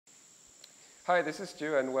Hi, this is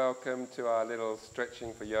Stu and welcome to our little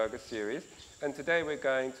Stretching for Yoga series. And today we're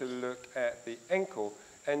going to look at the ankle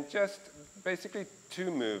and just basically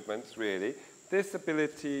two movements really. This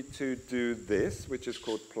ability to do this, which is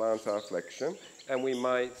called Plantarflexion, and we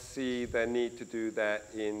might see the need to do that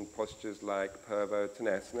in postures like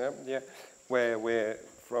Purvottanasana, where we're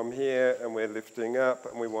from here and we're lifting up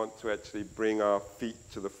and we want to actually bring our feet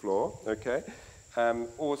to the floor, okay?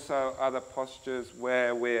 Also other postures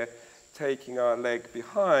where we're taking our leg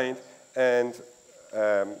behind and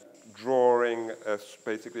drawing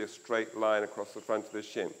basically a straight line across the front of the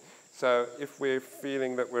shin. So if we're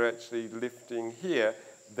feeling that we're actually lifting here,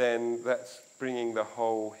 then that's bringing the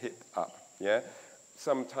whole hip up, yeah?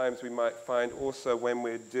 Sometimes we might find also when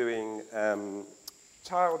we're doing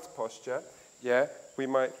child's posture, yeah, we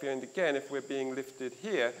might find again if we're being lifted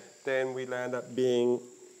here, then we land up being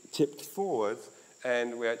tipped forwards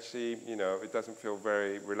and we actually, you know, it doesn't feel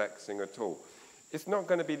very relaxing at all. It's not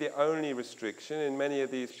going to be the only restriction. In many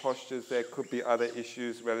of these postures, there could be other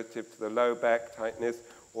issues relative to the low back tightness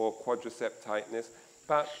or quadricep tightness,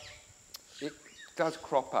 but it does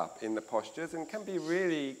crop up in the postures and can be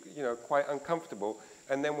really, you know, quite uncomfortable.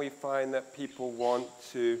 And then we find that people want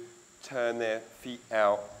to turn their feet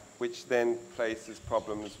out, which then places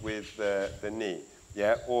problems with the knee,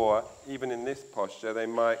 yeah? Or even in this posture, they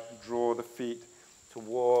might draw the feet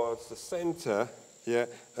towards the center, yeah,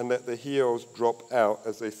 and let the heels drop out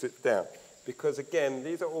as they sit down. Because again,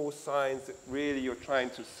 these are all signs that really you're trying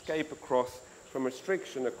to escape across from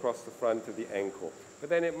restriction across the front of the ankle. But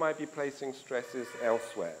then it might be placing stresses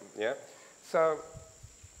elsewhere, yeah? So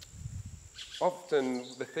often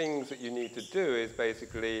the things that you need to do is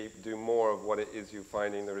basically do more of what it is you're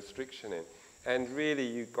finding the restriction in. And really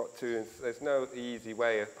you've got to, there's no easy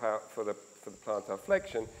way apart for the plantar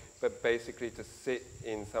flexion, but basically to sit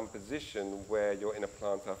in some position where you're in a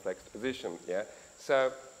plantar flexed position, yeah?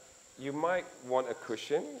 So you might want a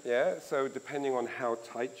cushion, yeah? So depending on how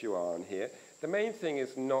tight you are on here, the main thing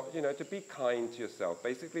is not, you know, to be kind to yourself.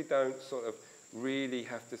 Basically don't sort of really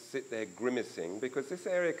have to sit there grimacing because this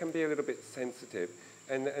area can be a little bit sensitive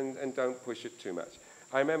and don't push it too much.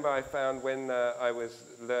 I remember I found when I was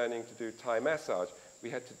learning to do Thai massage,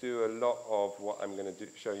 we had to do a lot of what I'm going to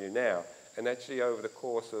show you now. And actually over the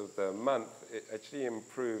course of the month, it actually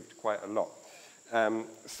improved quite a lot. And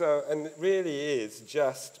it really is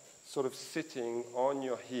just sort of sitting on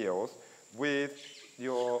your heels with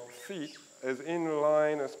your feet as in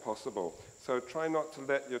line as possible. So try not to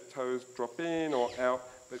let your toes drop in or out,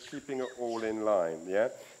 but keeping it all in line, yeah?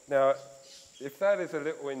 Now, if that is a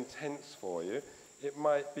little intense for you, it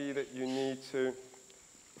might be that you need to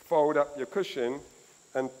fold up your cushion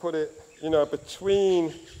and put it, you know,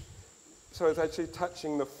 between, so it's actually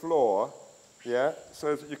touching the floor, yeah?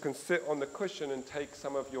 So that you can sit on the cushion and take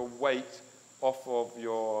some of your weight off of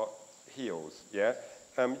your heels, yeah?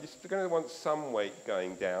 You're still going to want some weight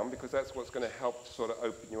going down because that's what's going to help sort of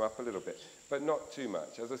open you up a little bit, but not too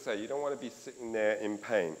much. As I say, you don't want to be sitting there in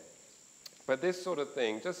pain. But this sort of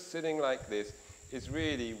thing, just sitting like this, is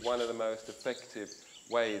really one of the most effective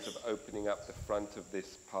ways of opening up the front of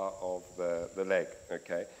this part of the leg,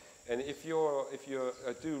 okay? And if you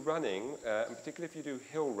do running, and particularly if you do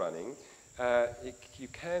hill running, you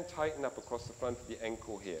can tighten up across the front of the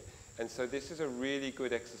ankle here. And so this is a really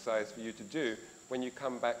good exercise for you to do when you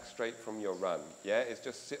come back straight from your run, yeah? It's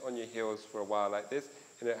just sit on your heels for a while like this,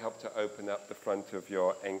 and it'll help to open up the front of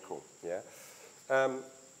your ankle, yeah?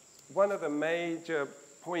 One of the major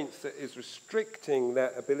points that is restricting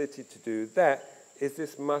that ability to do that is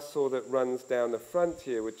this muscle that runs down the front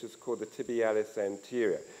here, which is called the tibialis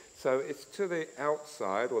anterior. So it's to the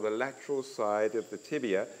outside or the lateral side of the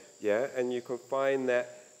tibia, yeah, and you can find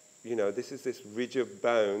that, you know, this is this ridge of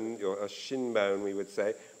bone, or a shin bone, we would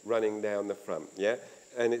say, running down the front, yeah?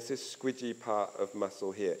 And it's this squidgy part of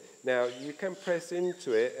muscle here. Now, you can press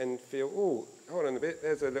into it and feel, oh, hold on a bit,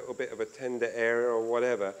 there's a little bit of a tender area or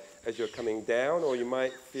whatever as you're coming down, or you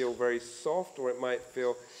might feel very soft, or it might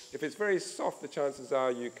feel, if it's very soft, the chances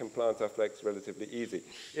are you can plantar flex relatively easy.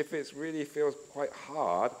 If it really feels quite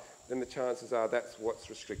hard, then the chances are that's what's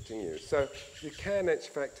restricting you. So you can, in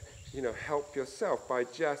fact, you know, help yourself by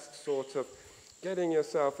just sort of getting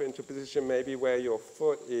yourself into a position maybe where your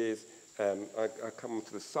foot is, I come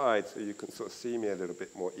to the side so you can sort of see me a little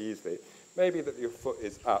bit more easily. Maybe that your foot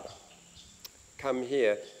is up. Come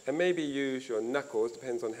here, and maybe use your knuckles,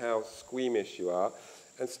 depends on how squeamish you are,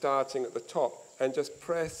 and starting at the top, and just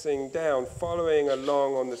pressing down, following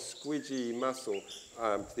along on the squidgy muscle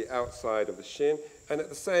to the outside of the shin, and at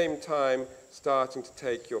the same time, starting to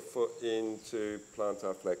take your foot into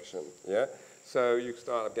plantar flexion, yeah? So you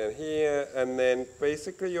start again here, and then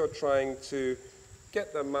basically you're trying to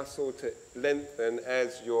get the muscle to lengthen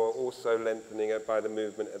as you're also lengthening it by the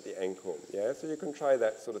movement at the ankle. Yeah, so you can try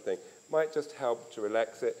that sort of thing. Might just help to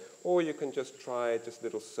relax it, or you can just try just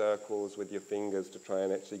little circles with your fingers to try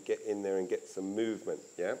and actually get in there and get some movement.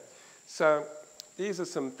 Yeah, so these are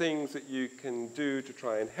some things that you can do to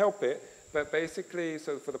try and help it. But basically,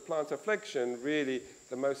 so for the plantar flexion, really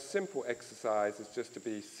the most simple exercise is just to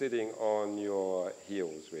be sitting on your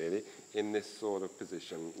heels, really, in this sort of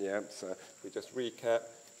position. Yeah, so we just recap.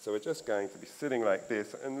 So we're just going to be sitting like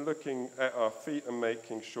this and looking at our feet and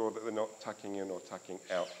making sure that they're not tucking in or tucking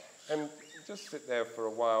out. And just sit there for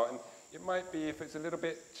a while. And it might be, if it's a little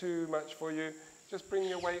bit too much for you, just bring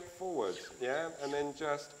your weight forward, yeah, and then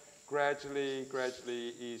just gradually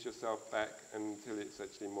ease yourself back until it's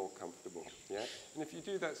actually more comfortable, yeah? And if you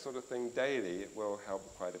do that sort of thing daily, it will help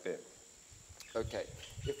quite a bit. Okay,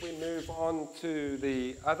 if we move on to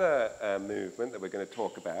the other movement that we're going to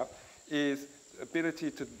talk about is ability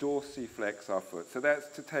to dorsiflex our foot. So that's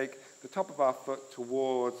to take the top of our foot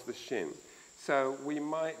towards the shin. So we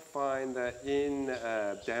might find that in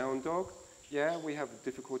down dog, yeah, we have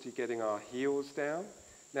difficulty getting our heels down.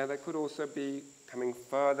 Now that could also be coming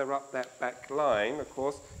further up that back line. Of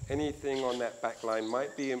course, anything on that back line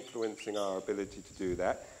might be influencing our ability to do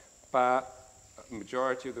that, but a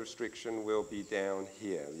majority of the restriction will be down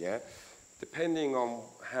here, yeah? Depending on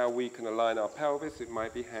how we can align our pelvis, it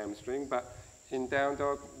might be hamstring, but in down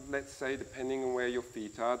dog, let's say, depending on where your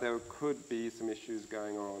feet are, there could be some issues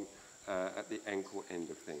going on at the ankle end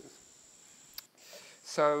of things.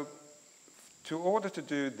 So, in order to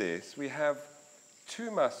do this, we have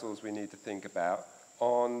two muscles we need to think about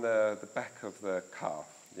on the back of the calf,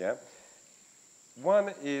 yeah?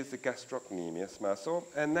 One is the gastrocnemius muscle,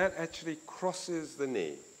 and that actually crosses the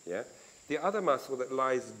knee, yeah? The other muscle that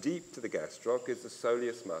lies deep to the gastroc is the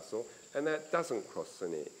soleus muscle, and that doesn't cross the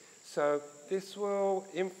knee. So this will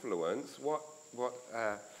influence what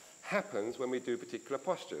happens when we do particular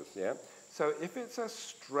postures, yeah? So if it's a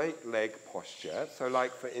straight leg posture, so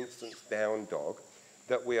like for instance down dog,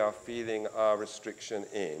 that we are feeling our restriction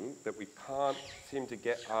in, that we can't seem to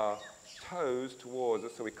get our toes towards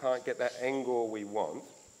us, so we can't get that angle we want,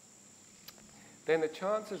 then the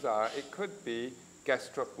chances are it could be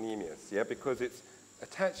gastrocnemius, yeah, because its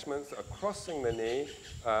attachments are crossing the knee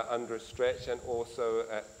under a stretch and also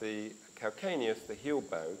at the calcaneus, the heel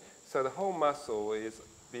bone. So the whole muscle is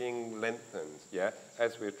being lengthened, yeah,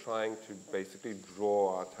 as we're trying to basically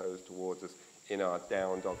draw our toes towards us in our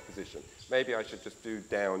down dog position. Maybe I should just do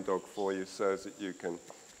down dog for you so that you can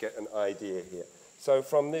get an idea here. So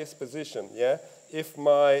from this position, yeah, if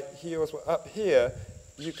my heels were up here,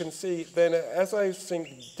 you can see then as I sink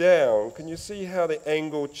down, can you see how the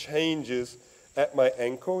angle changes at my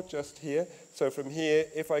ankle just here? So from here,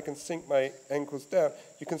 if I can sink my ankles down,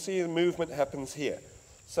 you can see the movement happens here.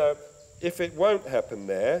 So if it won't happen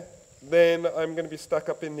there, then I'm going to be stuck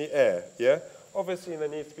up in the air, yeah? Obviously, there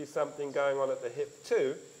needs to be something going on at the hip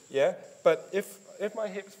too, yeah? But if my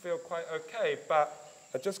hips feel quite okay, but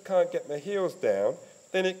I just can't get my heels down,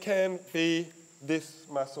 then it can be this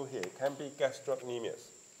muscle here. It can be gastrocnemius.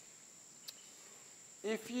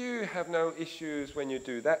 If you have no issues when you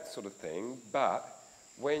do that sort of thing, but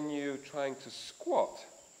when you're trying to squat,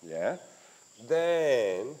 yeah,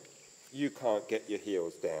 then you can't get your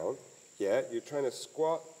heels down, yeah? You're trying to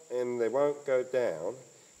squat and they won't go down,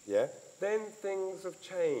 yeah? Then things have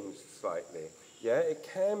changed slightly, yeah? It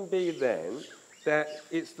can be then that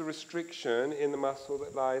it's the restriction in the muscle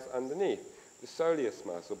that lies underneath, the soleus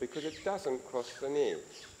muscle, because it doesn't cross the knee.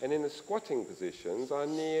 And in the squatting positions, our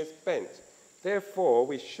knee is bent. Therefore,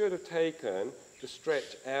 we should have taken the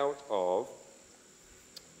stretch out of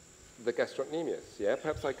the gastrocnemius, yeah?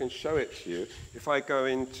 Perhaps I can show it to you. If I go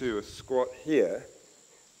into a squat here,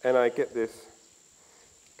 and I get this,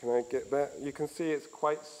 can I get that? You can see it's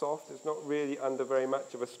quite soft. It's not really under very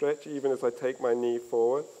much of a stretch, even as I take my knee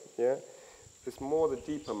forward, yeah? It's more the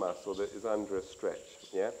deeper muscle that is under a stretch,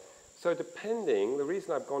 yeah? So depending, the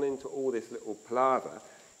reason I've gone into all this little palaver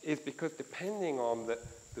is because depending on the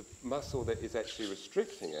muscle that is actually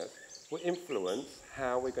restricting us will influence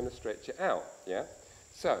how we're going to stretch it out, yeah?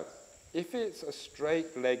 So if it's a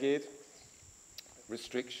straight-legged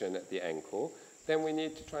restriction at the ankle, then we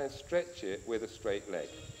need to try and stretch it with a straight leg,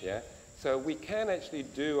 yeah? So we can actually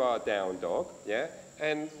do our down dog, yeah?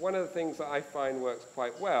 And one of the things that I find works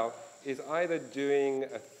quite well is either doing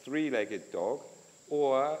a three-legged dog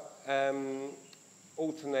or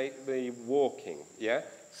alternately walking, yeah?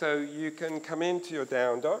 So you can come into your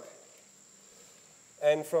down dog,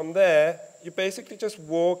 and from there, you're basically just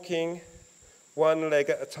walking one leg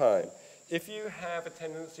at a time. If you have a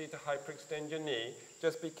tendency to hyperextend your knee,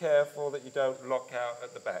 just be careful that you don't lock out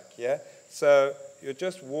at the back, yeah? So you're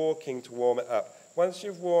just walking to warm it up. Once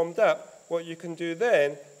you've warmed up, what you can do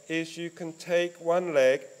then is you can take one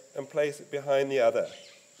leg and place it behind the other,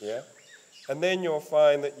 yeah? And then you'll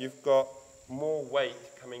find that you've got more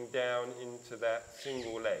weight coming down into that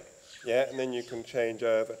single leg, yeah? And then you can change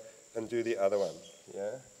over and do the other one,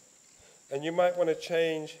 yeah? And you might want to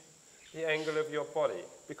change the angle of your body,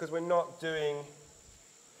 because we're not doing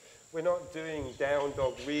down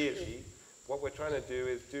dog really. What we're trying to do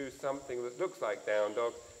is do something that looks like down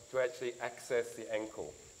dog to actually access the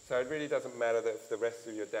ankle. So it really doesn't matter that if the rest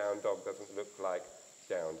of your down dog doesn't look like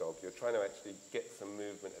down dog. You're trying to actually get some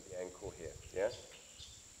movement at the ankle here, yeah?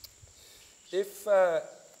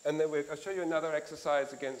 And then I'll show you another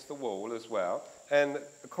exercise against the wall as well. And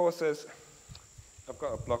of course I've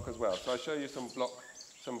got a block as well. So I'll show you some block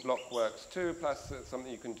works too, plus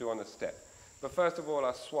something you can do on a step. But first of all,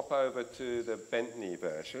 I'll swap over to the bent knee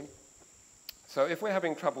version. So if we're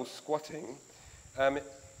having trouble squatting, it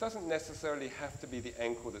doesn't necessarily have to be the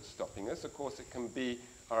ankle that's stopping us. Of course, it can be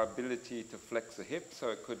our ability to flex the hip, so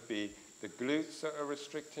it could be the glutes that are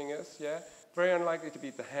restricting us, yeah? Very unlikely to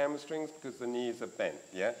be the hamstrings because the knees are bent,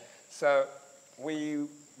 yeah? So we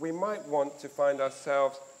might want to find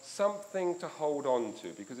ourselves something to hold on to,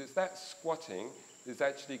 because it's that squatting is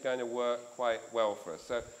actually going to work quite well for us.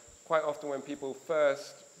 So quite often when people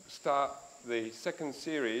first start the second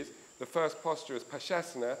series, the first posture is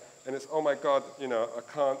Pashasana, and it's, oh my God, you know, I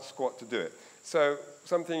can't squat to do it. So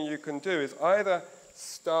something you can do is either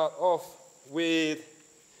start off with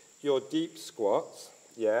your deep squats,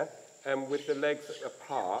 yeah, and with the legs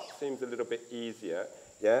apart, seems a little bit easier,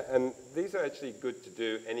 yeah, and these are actually good to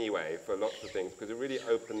do anyway for lots of things, because it really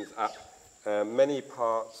opens up many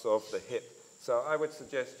parts of the hip. So I would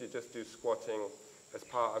suggest you just do squatting as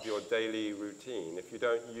part of your daily routine. If you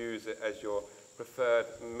don't use it as your preferred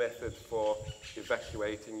method for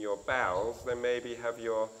evacuating your bowels, then maybe have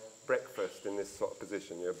your breakfast in this sort of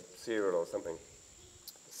position, your cereal or something.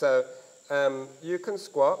 So you can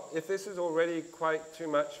squat. If this is already quite too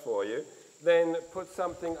much for you, then put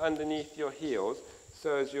something underneath your heels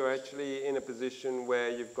so as you're actually in a position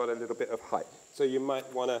where you've got a little bit of height. So you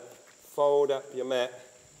might want to fold up your mat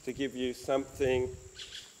to give you something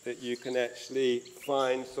that you can actually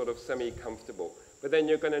find sort of semi-comfortable. But then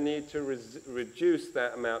you're going to need to reduce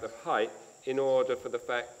that amount of height in order for the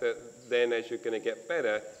fact that then as you're going to get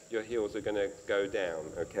better, your heels are going to go down,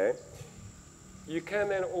 okay? You can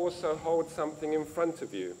then also hold something in front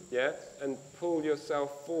of you, yeah? And pull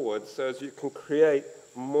yourself forward so as you can create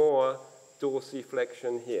more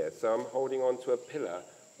dorsiflexion here. So I'm holding onto a pillar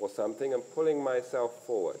or something and pulling myself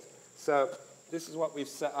forward. So this is what we've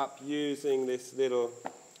set up using this little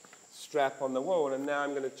strap on the wall, and now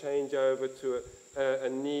I'm going to change over to a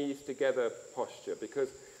knees together posture, because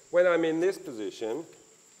when I'm in this position,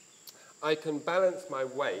 I can balance my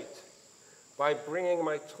weight by bringing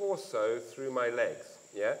my torso through my legs,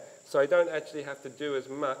 yeah? So I don't actually have to do as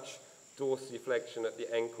much dorsiflexion at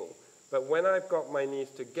the ankle. But when I've got my knees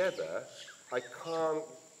together, I can't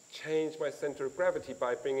change my center of gravity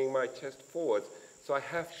by bringing my chest forwards. So I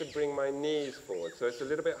have to bring my knees forward. So it's a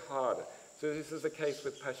little bit harder. So this is the case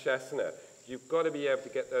with Pashasana. You've got to be able to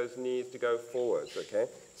get those knees to go forwards, okay?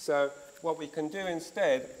 So what we can do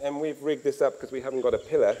instead, and we've rigged this up because we haven't got a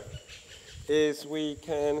pillar, is we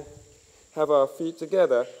can have our feet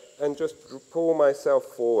together and just pull myself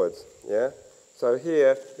forwards, yeah? So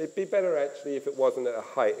here, it'd be better actually if it wasn't at a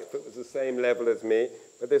height, if it was the same level as me,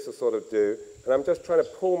 but this will sort of do. And I'm just trying to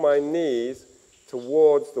pull my knees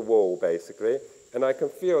towards the wall, basically, and I can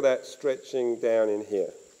feel that stretching down in here.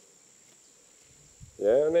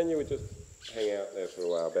 Yeah, and then you would just hang out there for a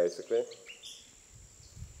while, basically.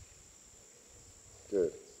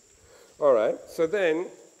 Good. All right, so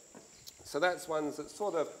that's ones that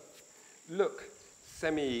sort of look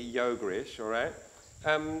semi-yoga-ish, all right?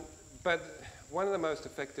 But one of the most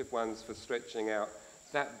effective ones for stretching out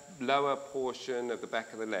that lower portion of the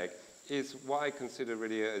back of the leg is what I consider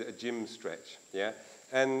really a gym stretch, yeah?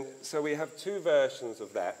 And so we have two versions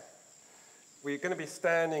of that. We're going to be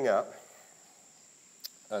standing up.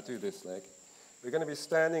 I'll do this leg. We're going to be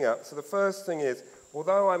standing up. So the first thing is,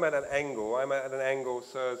 although I'm at an angle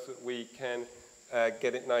so that we can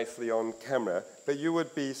get it nicely on camera, but you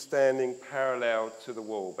would be standing parallel to the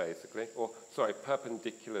wall, basically, or, sorry,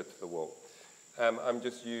 perpendicular to the wall. I'm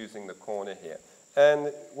just using the corner here.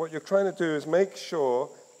 And what you're trying to do is make sure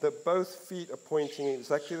that both feet are pointing in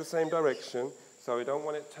exactly the same direction. So I don't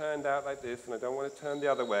want it turned out like this, and I don't want it turned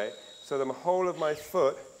the other way. So the whole of my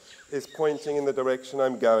foot is pointing in the direction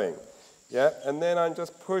I'm going. Yeah, and then I'm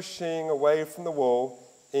just pushing away from the wall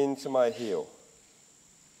into my heel.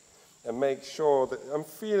 And make sure that I'm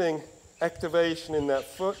feeling activation in that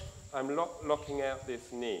foot. I'm locking out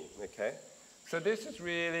this knee, okay? So this is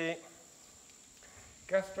really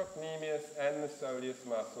gastrocnemius and the soleus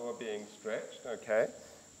muscle are being stretched, okay?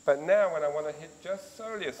 But now when I want to hit just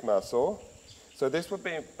soleus muscle, so this would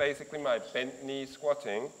be basically my bent knee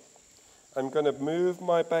squatting, I'm going to move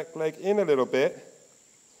my back leg in a little bit,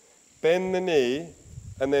 bend the knee,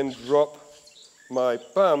 and then drop my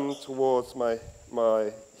bum towards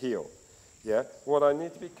my heel. Yeah? What I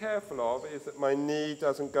need to be careful of is that my knee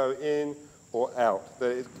doesn't go in or out,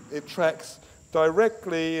 that it tracks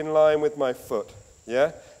directly in line with my foot.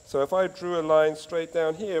 Yeah? So if I drew a line straight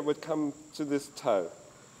down here, it would come to this toe.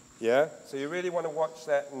 Yeah? So you really want to watch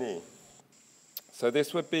that knee. So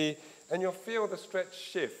this would be, and you'll feel the stretch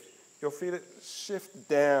shift. You'll feel it shift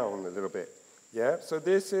down a little bit. Yeah? So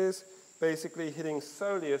this is basically hitting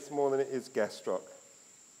soleus more than it is gastroc.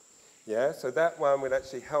 Yeah? So that one would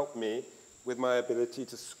actually help me with my ability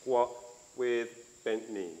to squat with bent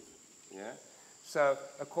knees. Yeah? So,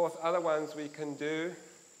 of course, other ones we can do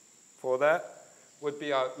for that would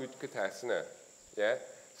be our Utkatasana. Yeah?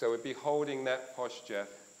 So we'd be holding that posture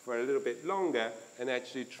for a little bit longer and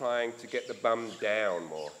actually trying to get the bum down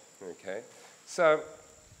more. Okay? So,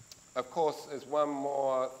 of course, there's one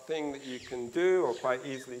more thing that you can do, or quite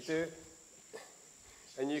easily do,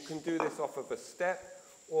 and you can do this off of a step,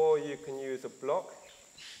 or you can use a block.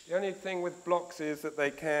 The only thing with blocks is that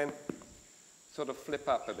they can sort of flip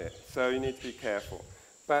up a bit, so you need to be careful.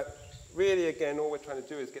 But really, again, all we're trying to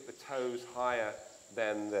do is get the toes higher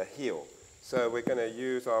than the heel. So we're going to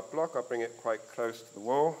use our block. I'll bring it quite close to the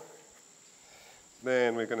wall.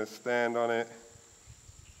 Then we're going to stand on it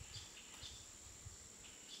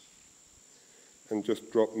and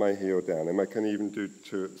just drop my heel down. And I can even do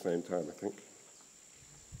two at the same time, I think.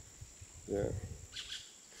 Yeah.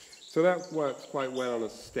 So that works quite well on a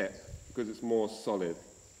step because it's more solid.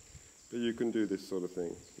 But you can do this sort of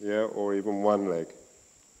thing, yeah, or even one leg.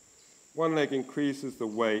 One leg increases the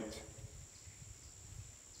weight,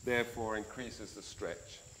 therefore increases the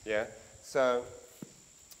stretch, yeah? So,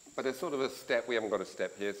 but it's sort of a step. We haven't got a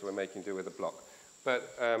step here, so we're making do with a block.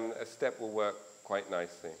 But a step will work quite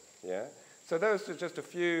nicely, yeah? So those are just a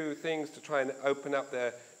few things to try and open up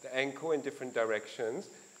the ankle in different directions.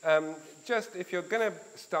 Just if you're going to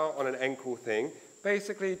start on an ankle thing,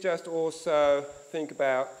 basically just also think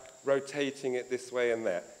about rotating it this way and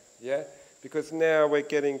that, yeah? Because now we're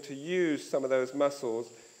getting to use some of those muscles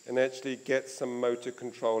and actually get some motor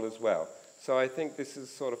control as well. So I think this is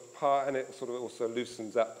sort of part, and it sort of also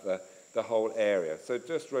loosens up the whole area. So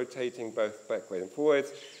just rotating both backwards and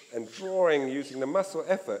forwards and drawing, using the muscle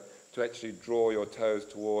effort to actually draw your toes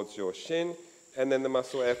towards your shin, and then the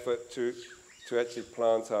muscle effort to actually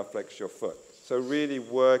plantar flex your foot. So really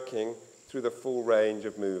working through the full range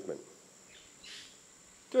of movement.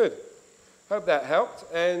 Good. Hope that helped.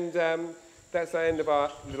 And that's the end of our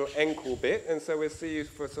little ankle bit. And so we'll see you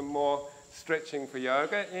for some more stretching for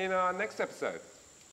yoga in our next episode.